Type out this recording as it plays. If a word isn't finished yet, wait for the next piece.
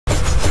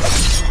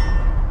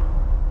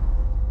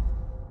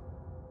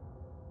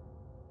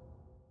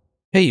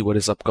Hey, what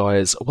is up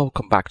guys?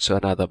 Welcome back to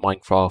another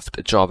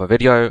Minecraft Java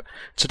video.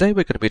 Today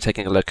we're going to be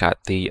taking a look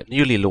at the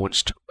newly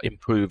launched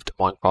improved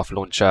Minecraft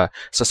launcher.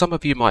 So some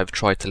of you might have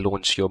tried to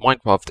launch your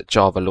Minecraft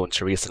Java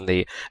launcher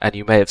recently, and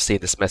you may have seen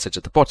this message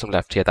at the bottom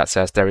left here that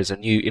says there is a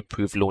new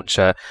improved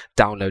launcher,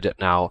 download it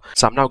now.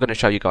 So I'm now going to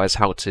show you guys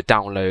how to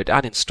download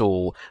and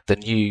install the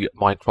new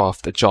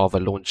Minecraft Java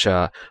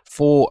launcher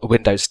for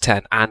Windows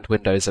 10 and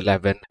Windows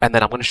 11, and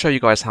then I'm going to show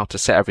you guys how to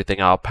set everything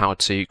up, how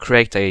to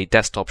create a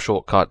desktop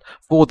shortcut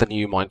for the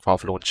new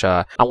Minecraft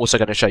launcher. I'm also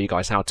going to show you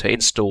guys how to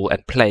install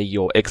and play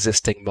your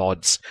existing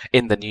mods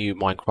in the new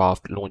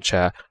Minecraft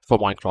launcher for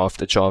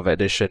Minecraft Java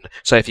Edition.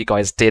 So if you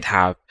guys did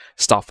have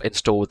stuff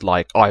installed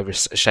like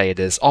Iris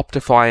shaders,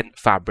 OptiFine,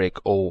 Fabric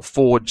or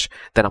Forge,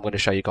 then I'm going to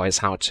show you guys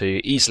how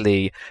to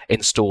easily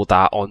install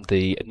that on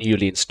the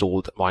newly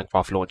installed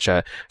Minecraft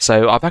launcher.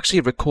 So I've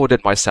actually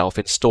recorded myself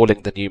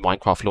installing the new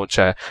Minecraft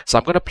launcher, so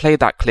I'm going to play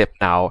that clip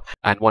now,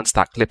 and once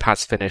that clip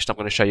has finished I'm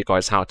going to show you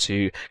guys how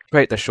to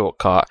create the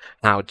shortcut,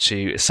 how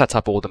to set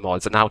up all the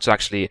mods, and how to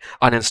actually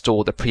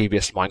uninstall the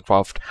previous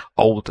Minecraft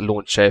old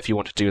launcher if you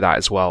want to do that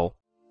as well.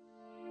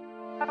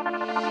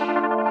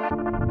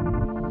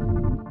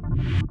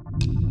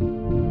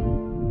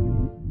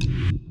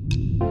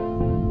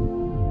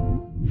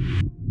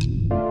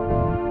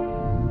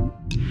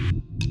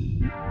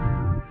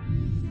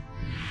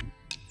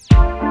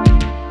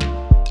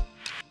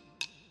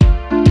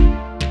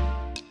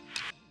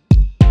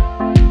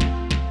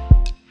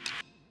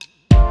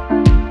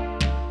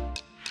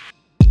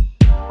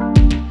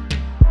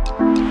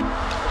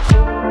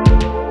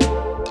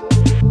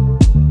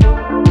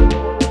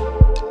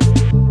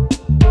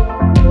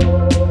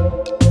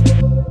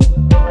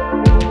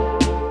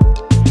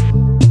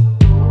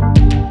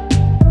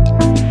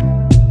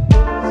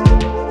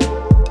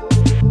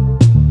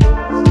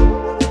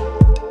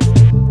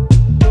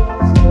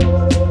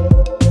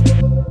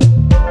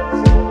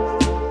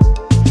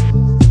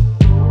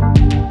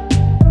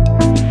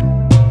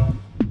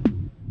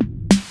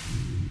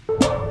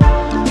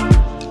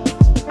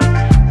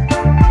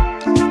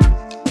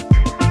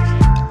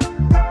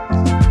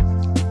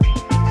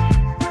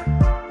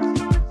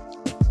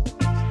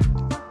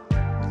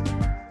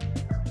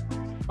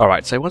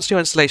 Alright, so once your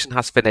installation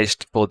has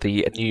finished for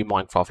the new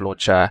Minecraft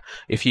launcher,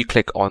 if you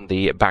click on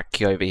the back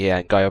key over here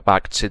and go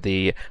back to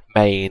the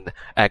main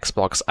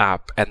Xbox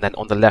app, and then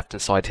on the left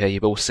hand side here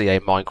you will see a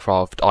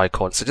Minecraft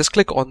icon. So just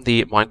click on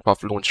the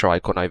Minecraft launcher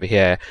icon over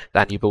here,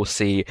 then you will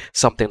see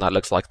something that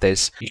looks like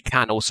this. You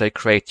can also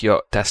create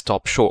your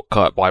desktop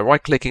shortcut by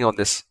right clicking on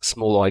this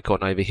small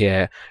icon over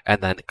here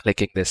and then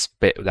clicking this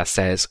bit that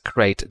says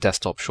create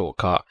desktop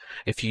shortcut.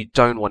 If you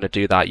don't want to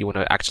do that, you want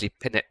to actually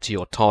pin it to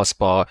your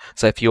taskbar.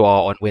 So if you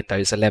are on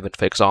Windows 11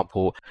 for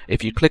example,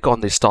 if you click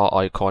on the start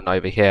icon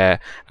over here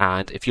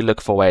and if you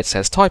look for where it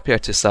says type here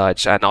to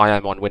search, and I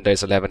am on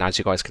Windows 11 as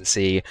you guys can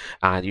see,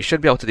 and you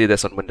should be able to do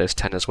this on Windows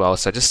 10 as well.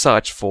 So just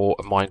search for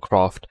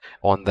Minecraft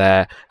on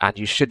there and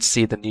you should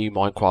see the new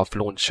Minecraft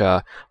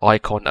launcher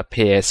icon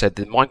appear. So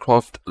the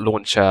Minecraft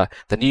launcher,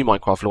 the new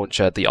Minecraft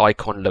launcher, the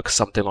icon looks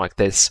something like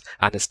this,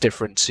 and it's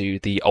different to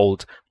the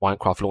old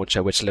Minecraft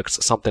launcher which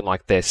looks something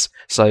like this.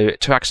 So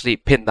to actually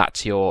pin that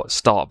to your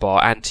start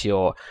bar and to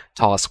your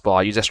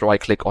taskbar, you just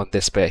right click on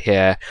this bit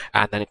here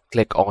and then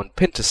click on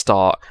pin to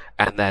start,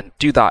 and then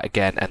do that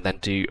again and then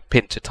do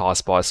pin to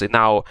taskbar. So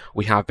now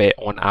we have it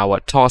on our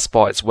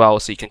taskbar as well,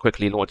 so you can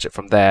quickly launch it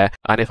from there.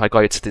 And if I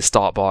go to the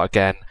start bar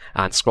again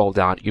and scroll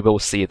down, you will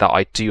see that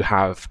I do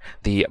have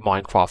the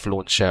Minecraft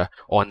launcher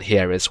on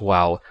here as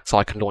well, so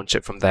I can launch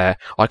it from there.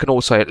 I can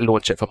also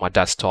launch it from my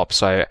desktop,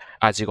 so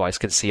as you guys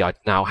can see I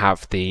now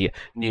have the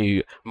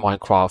new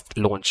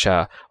Minecraft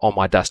launcher on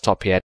my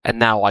desktop here, and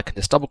now I can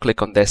just double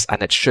click on this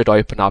and it should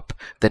open up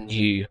the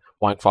new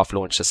Minecraft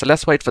launcher. So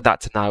let's wait for that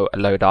to now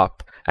load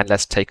up and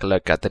let's take a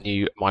look at the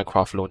new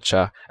Minecraft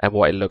launcher and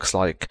what it looks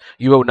like.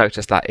 You will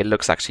notice that it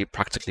looks actually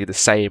practically the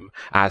same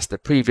as the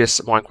previous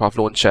Minecraft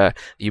launcher.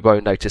 You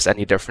won't notice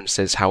any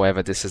differences,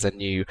 however this is a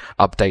new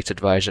updated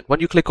version.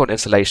 When you click on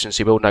installations,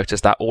 you will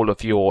notice that all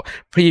of your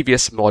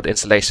previous mod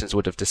installations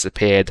would have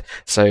disappeared,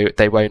 so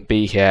they won't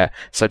be here.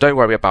 So don't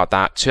worry about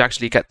that. To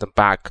actually get them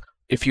back,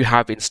 if you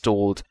have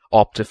installed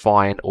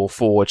OptiFine or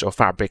Forge or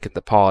Fabric in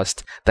the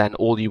past, then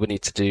all you would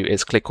need to do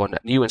is click on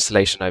new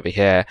installation over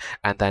here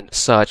and then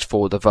search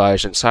for the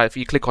version. So if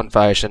you click on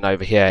version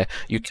over here,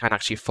 you can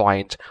actually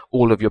find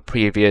all of your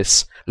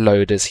previous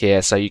loaders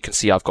here. So you can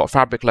see I've got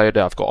Fabric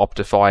loader, I've got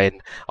OptiFine,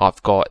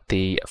 I've got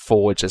the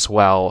Forge as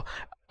well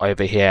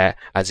over here,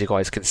 as you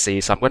guys can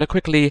see. So I'm going to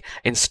quickly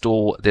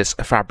install this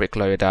Fabric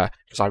loader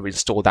because I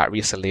installed that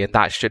recently, and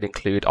that should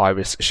include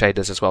Iris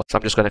shaders as well. So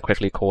I'm just going to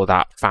quickly call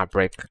that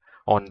Fabric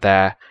on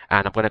there,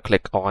 and I'm going to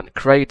click on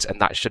create, and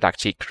that should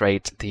actually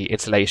create the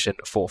installation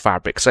for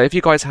Fabric. So if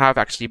you guys have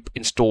actually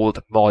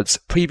installed mods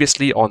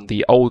previously on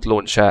the old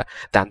launcher,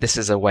 then this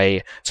is a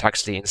way to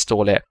actually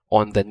install it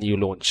on the new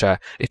launcher.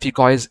 If you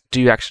guys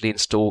do actually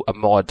install a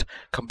mod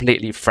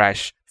completely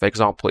fresh For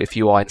example, if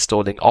you are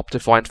installing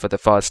OptiFine for the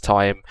first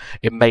time,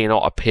 it may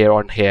not appear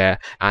on here,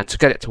 and to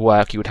get it to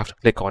work, you would have to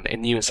click on a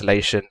new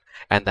installation,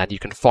 and then you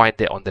can find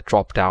it on the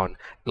drop down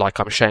like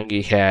I'm showing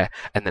you here,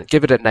 and then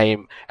give it a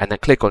name, and then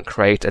click on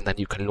create, and then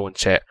you can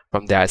launch it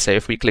from there. So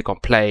if we click on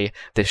play,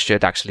 this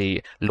should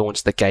actually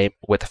launch the game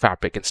with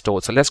Fabric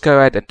installed. So let's go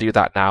ahead and do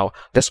that now.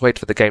 Let's wait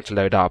for the game to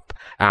load up,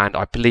 and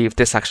I believe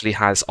this actually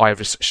has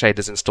Iris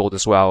shaders installed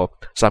as well.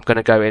 So I'm going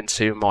to go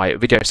into my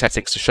video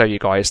settings to show you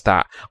guys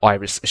that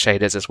Iris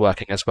shaders is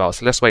working as well.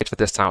 So let's wait for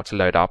this now to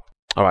load up.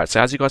 Alright,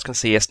 so as you guys can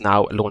see, it's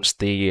now launched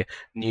the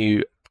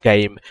new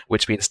game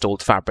which we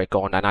installed Fabric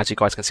on, and as you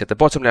guys can see at the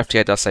bottom left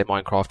here, it does say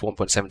Minecraft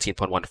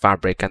 1.17.1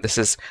 Fabric, and this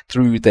is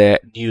through the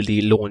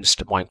newly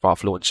launched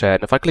Minecraft launcher.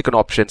 And if I click on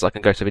options, I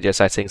can go to video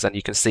settings, and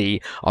you can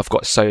see I've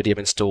got Sodium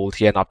installed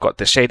here, and I've got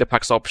the shader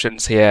packs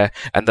options here,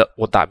 and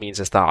what that means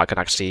is that I can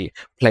actually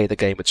play the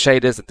game with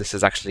shaders, and this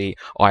is actually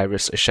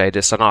Iris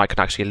shaders. So now I can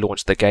actually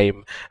launch the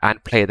game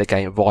and play the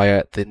game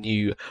via the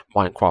new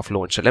Minecraft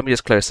launcher. Let me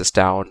just close this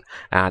down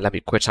and let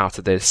me quit out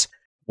of this.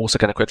 Also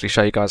going to quickly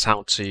show you guys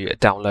how to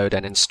download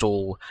and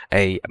install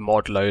a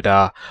mod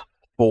loader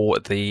for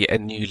the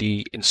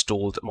newly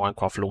installed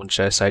Minecraft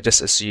launcher. So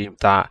just assume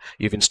that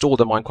you've installed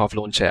the Minecraft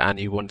launcher and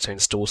you want to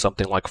install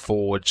something like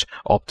Forge,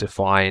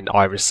 OptiFine,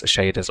 Iris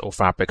shaders, or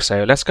Fabric.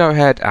 So let's go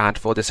ahead and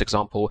for this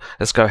example,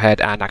 let's go ahead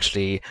and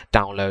actually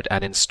download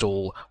and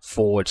install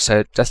Forge.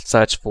 So just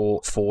search for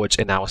Forge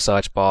in our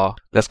search bar.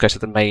 Let's go to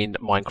the main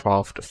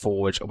Minecraft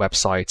Forge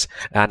website,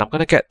 and I'm going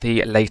to get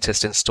the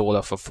latest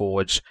installer for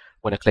Forge.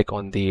 I'm going to click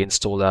on the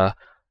installer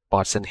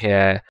button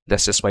here.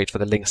 Let's just wait for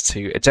the links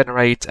to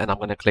generate, and I'm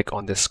going to click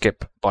on the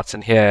skip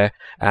button here,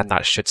 and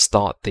that should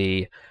start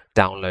the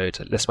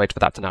download. Let's wait for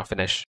that to now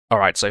finish.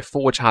 Alright, so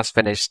Forge has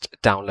finished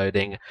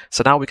downloading,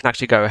 so now we can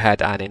actually go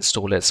ahead and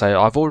install it.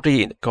 So I've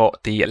already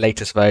got the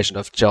latest version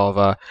of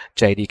Java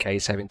JDK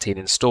 17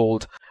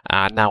 installed,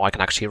 and now I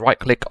can actually right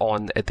click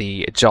on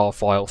the jar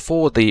file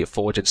for the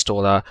Forge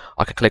installer.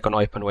 I can click on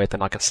open with,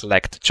 and I can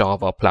select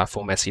Java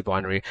platform SE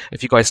binary.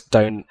 If you guys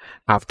don't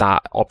have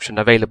that option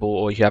available,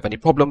 or you have any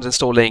problems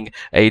installing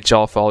a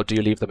jar file, do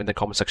leave them in the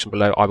comment section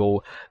below. I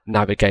will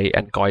navigate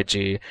and guide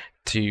you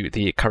to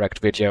the correct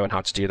video on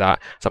how to do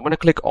that. So I'm going to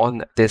click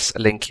on this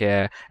link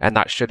here, and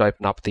that should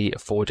open up the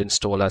Forge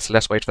installer. So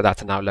let's wait for that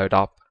to now load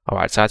up.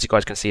 Alright, so as you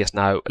guys can see, it's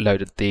now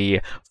loaded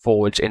the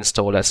Forge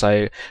installer.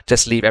 So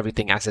just leave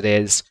everything as it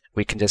is.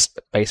 We can just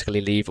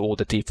basically leave all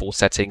the default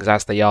settings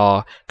as they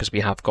are because we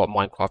have got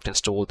Minecraft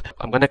installed.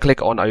 I'm going to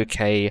click on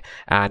OK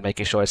and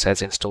making sure it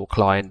says install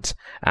client,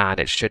 and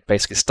it should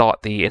basically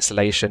start the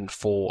installation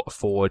for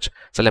Forge.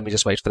 So let me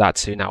just wait for that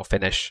to now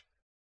finish.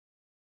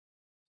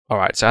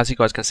 Alright, so as you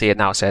guys can see, it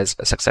now says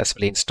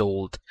successfully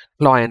installed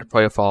client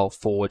profile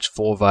Forge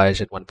for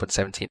version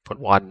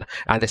 1.17.1,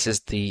 and this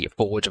is the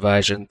Forge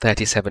version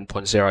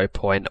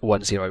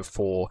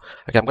 37.0.104.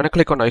 Okay, I'm going to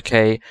click on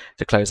OK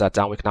to close that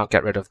down. We can now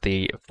get rid of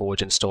the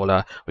Forge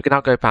installer. We can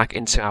now go back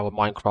into our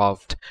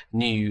Minecraft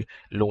new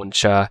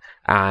launcher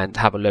and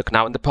have a look.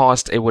 Now in the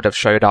past, it would have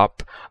showed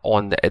up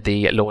on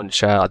the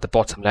launcher at the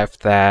bottom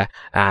left there,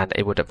 and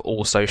it would have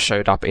also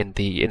showed up in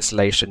the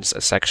installations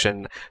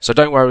section. So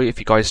don't worry if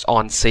you guys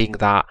aren't seeing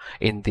that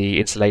in the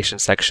installation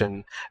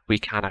section. We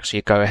can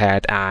actually go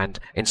ahead and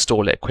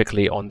install it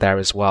quickly on there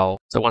as well.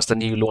 So once the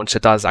new launcher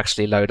does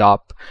actually load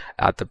up,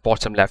 at the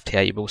bottom left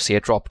here you will see a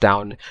drop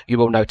down. You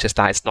will notice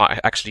that it's not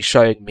actually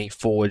showing me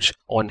Forge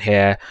on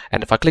here,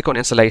 and if I click on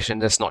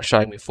installation, it's not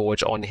showing me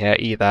Forge on here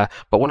either.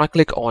 But when I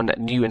click on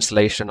new installation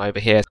over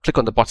here, click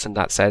on the button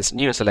that says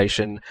new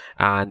installation,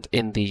 and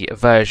in the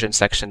version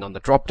section on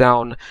the drop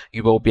down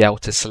you will be able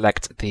to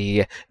select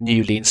the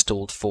newly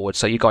installed Forge.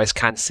 So you guys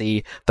can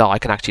see that I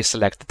can actually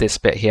select this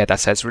bit here that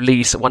says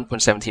release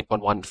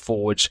 1.17.1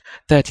 Forge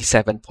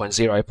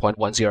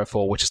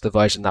 37.0.104, which is the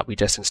version that we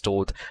just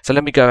installed. So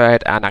let me go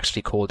ahead and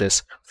actually call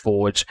this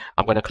Forge.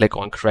 I'm going to click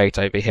on create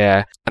over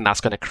here, and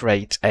that's going to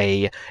create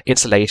a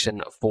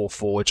installation for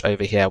Forge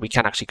over here. We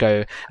can actually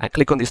go and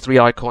click on these three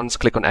icons,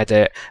 click on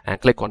edit,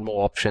 and click on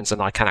more options,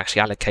 and I can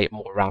actually allocate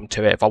more RAM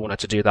to it if I wanted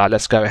to do that.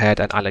 Let's go ahead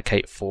and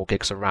allocate 4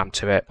 gigs of RAM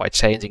to it by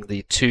changing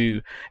the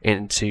 2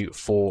 into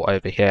 4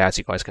 over here, as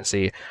you guys can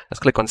see. Let's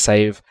click on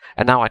save,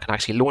 and now I can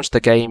actually launch the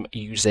game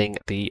using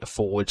the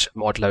Forge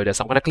mod loader.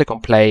 So I'm going to click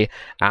on play,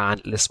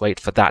 and let's wait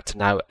for that to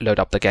now load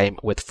up the game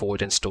with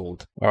Forge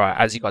installed. Alright,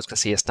 as you guys can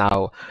see, it's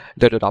now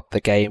loaded up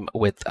the game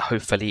with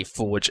hopefully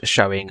Forge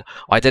showing.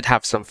 I did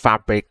have some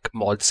Fabric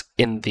mods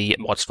in the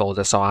mods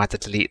folder, so I had to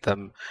delete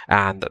them,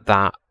 and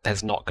that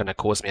is not going to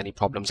cause me any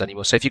problems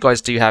anymore. So if you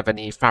guys do have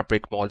any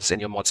Fabric mods in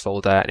your mods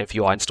folder, and if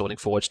you are installing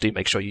Forge, do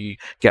make sure you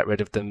get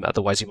rid of them,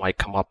 otherwise you might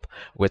come up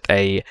with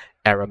a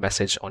error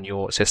message on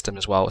your system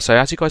as well. So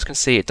as you guys can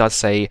see, it does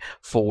say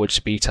forward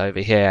beta over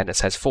here, and it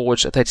says forward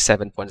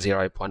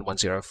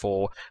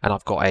 37.0.104, and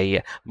I've got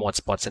a mods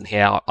button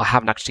here. I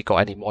haven't actually got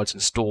any mods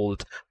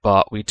installed,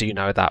 but we do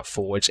know that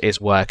Forge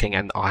is working,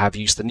 and I have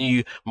used the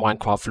new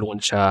Minecraft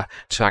launcher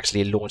to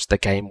actually launch the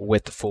game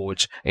with the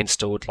Forge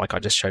installed like I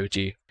just showed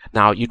you.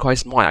 Now, you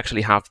guys might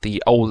actually have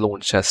the old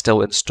launcher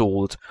still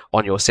installed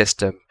on your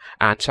system,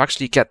 and to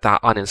actually get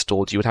that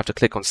uninstalled, you would have to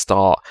click on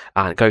Start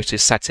and go to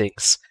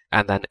Settings,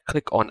 and then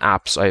click on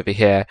Apps over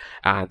here.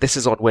 And this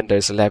is on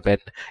Windows 11.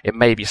 It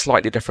may be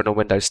slightly different on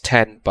Windows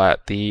 10,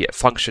 but the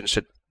function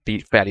should be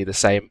fairly the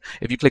same.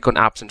 If you click on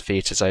Apps and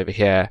Features over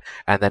here,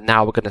 and then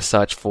now we're going to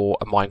search for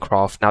a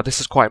Minecraft. Now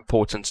this is quite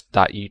important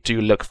that you do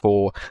look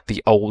for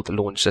the old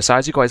launcher. So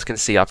as you guys can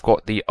see, I've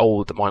got the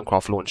old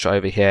Minecraft launcher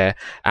over here,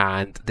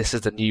 and this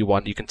is the new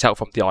one. You can tell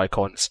from the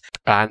icons,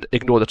 and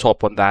ignore the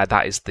top one there.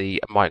 That is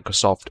the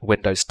Microsoft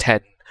Windows 10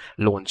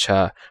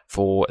 launcher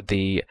for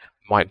the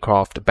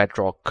Minecraft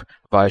Bedrock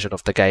version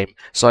of the game.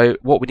 So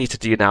what we need to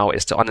do now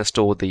is to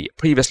uninstall the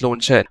previous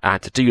launcher,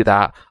 and to do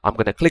that I'm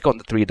going to click on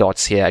the three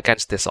dots here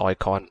against this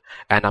icon,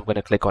 and I'm going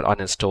to click on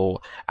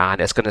uninstall, and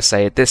it's going to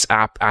say this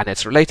app and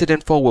its related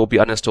info will be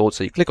uninstalled.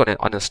 So you click on it,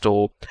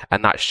 uninstall,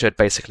 and that should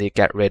basically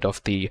get rid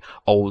of the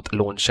old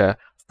launcher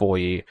for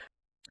you.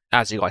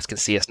 As you guys can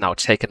see, it's now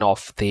taken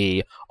off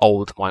the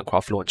old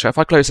Minecraft launcher. If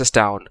I close this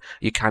down,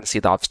 you can see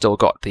that I've still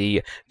got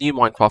the new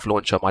Minecraft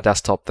launcher on my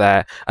desktop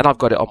there, and I've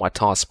got it on my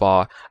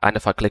taskbar. And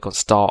if I click on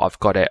Start, I've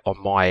got it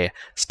on my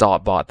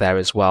start bar there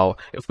as well.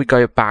 If we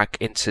go back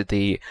into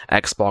the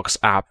Xbox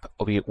app,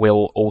 we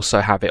will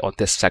also have it on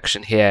this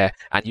section here,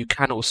 and you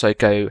can also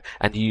go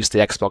and use the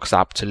Xbox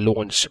app to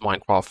launch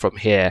Minecraft from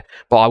here.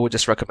 But I would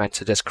just recommend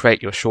to just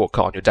create your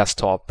shortcut on your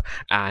desktop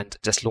and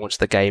just launch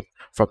the game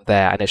from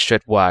there, and it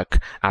should work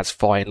as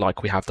fine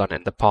like we have done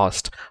in the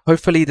past.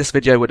 Hopefully this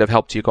video would have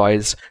helped you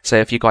guys. So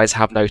if you guys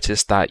have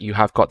noticed that you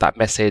have got that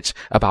message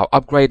about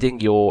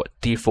upgrading your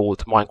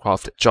default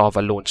Minecraft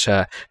Java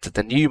launcher to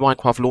the new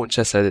Minecraft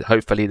launcher, so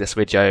hopefully this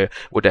video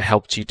would have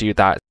helped you do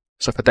that.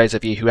 So for those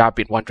of you who have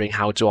been wondering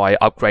how do I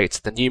upgrade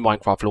to the new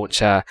Minecraft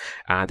launcher,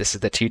 and this is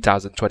the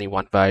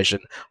 2021 version,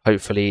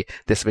 hopefully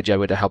this video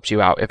would have helped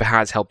you out. If it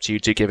has helped you,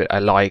 do give it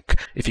a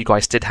like. If you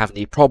guys did have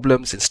any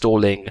problems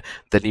installing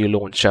the new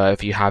launcher,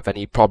 if you have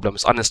any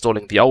problems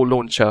uninstalling the old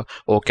launcher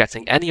or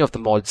getting any of the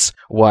mods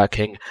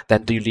working,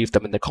 then do leave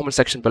them in the comment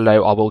section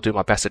below. I will do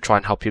my best to try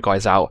and help you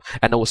guys out.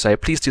 And also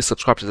please do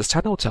subscribe to this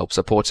channel to help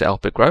support it,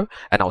 help it grow,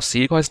 and I'll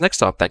see you guys next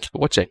time. Thank you for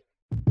watching.